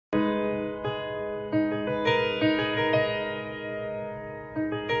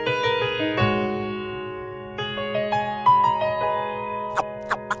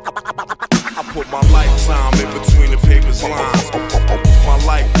my lifetime in between the papers lines. My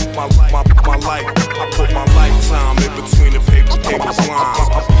life, my life. I put my lifetime in between the papers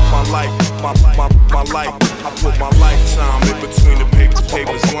lines. My life, my life. I put my lifetime in between the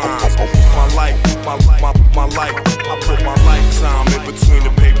papers lines. My life, my life. I put my lifetime in between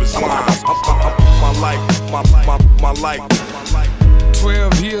the papers lines. My life, my life.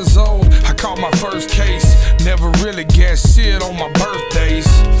 12 years old, I caught my first case. Never really got shit on my birthdays.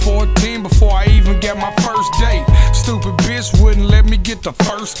 14 before I even got my first date. Stupid bitch wouldn't let me get the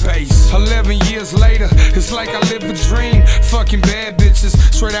first base. 11 years later, it's like I live a dream. Fucking bad bitches,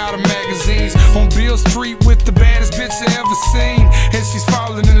 straight out of magazines. On Beale Street with the baddest bitch I ever seen. And she's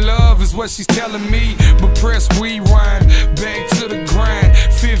falling in love is what she's telling me. But press rewind, back to the grind.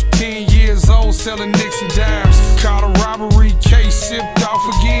 15 years old, selling nicks and dimes. Caught a robbery case, shipped off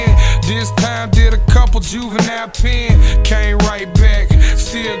again. This time did a couple juvenile pen. Came right back,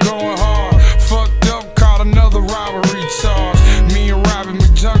 still going hard. Fucked up, caught another robbery charge. Me and Robbie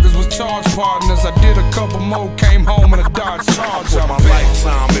McJunkers was charge partners. I did a couple more, came home in a Dodge Charger. My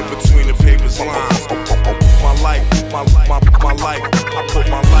lifetime in between the papers lines. My life, my life. I put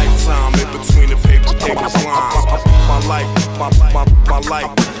my lifetime in between the papers lines. My life, my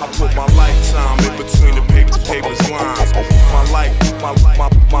life. I put my lifetime in between the papers lines. My life,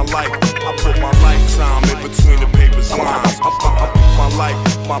 my life. I put my lifetime in between the papers lines. My life,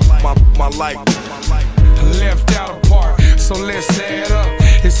 my life. Left out a part, so let's add up.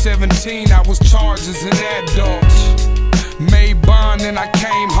 At 17, I was charged as an adult. Made bond and I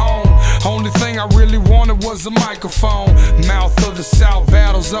came home. Only thing I really wanted was a microphone. Mouth of the South,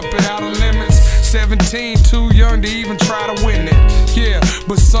 battles up at Outer Limits. 17, too young to even try to win it. Yeah,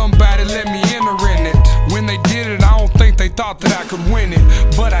 but somebody let me enter in it. When they did it, I don't think they thought that I could win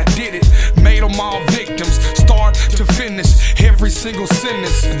it. But I did it, made them all victims. Start to finish, every single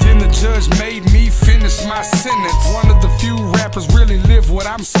sentence. Then the judge made me finish my sentence. One of the few rappers really live what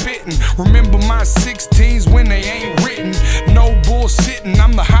I'm spitting. Remember my 16s when they ain't written. No bullshitting,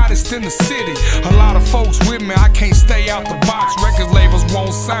 I'm the hottest in the city. A lot of folks with me, I can't stay out the box. Record labels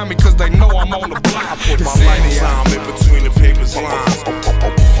won't sign me cause they know I'm on the block. I put my lifetime in between the papers lines.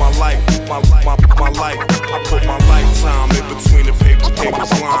 My life, my life. I put my lifetime in between the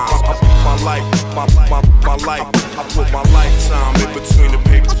papers lines. My life, my life. I put my lifetime in between the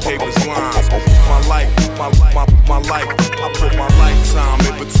papers lines. My life, my life. I put my lifetime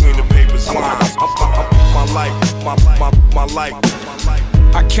in between the papers lines. My life, my life.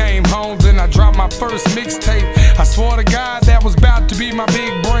 I came home, then I dropped my first mixtape. I swore to God that was about to be my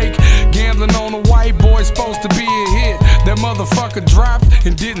big break. Gambling on a white boy, supposed to be a hit. That motherfucker dropped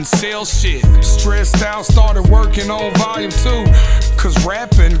and didn't sell shit. Stressed out, started working on volume 2. Cause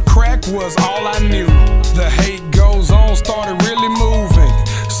rapping crack was all I knew. The hate goes on, started really moving.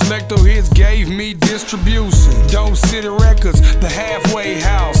 Selecto Hits gave me distribution. Dope City Records, the halfway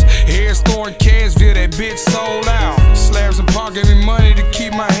house. Hair store in Cashville, that bitch sold out. Slabs and Park gave me money to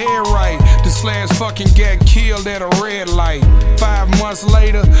keep my hair right. The slabs fucking got killed at a red light. 5 months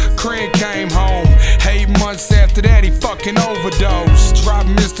later, Craig came home. 8 months after that, he fucking overdosed. Dropped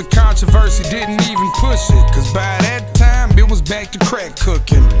Mr. Controversy, didn't even push it. Cause by that time, it was back to crack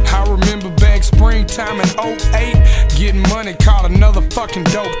cooking. I remember back springtime in 08, getting money, caught another fucking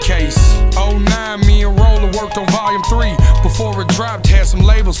dope case. 09, me and Roller worked on volume 3. Before it dropped, had some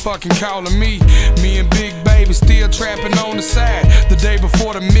labels fucking calling me. Me and Big Baby still trapping on the side. The day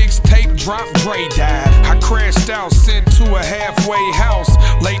before the mixtape dropped, Dre died. I crashed out, sent to a halfway house.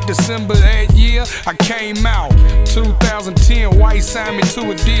 Late December that year, I came out. 2010, White signed me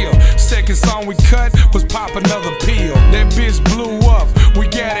to a deal. Second song we cut was Pop Another Pill. That bitch blew up, we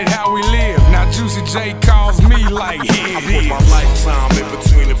got it how we live. Now Juicy J calls me like, here it is. I put my lifetime in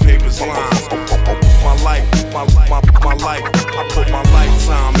between the papers lines. My life, my life. I put my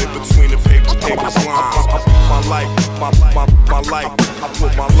lifetime in between the papers lines. My life, my life. I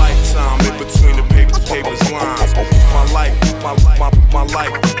put my lifetime in between the papers lines. My life, my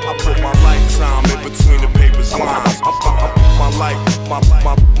life. I put my lifetime in between the papers lines. My life,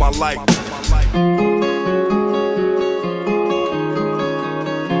 my life.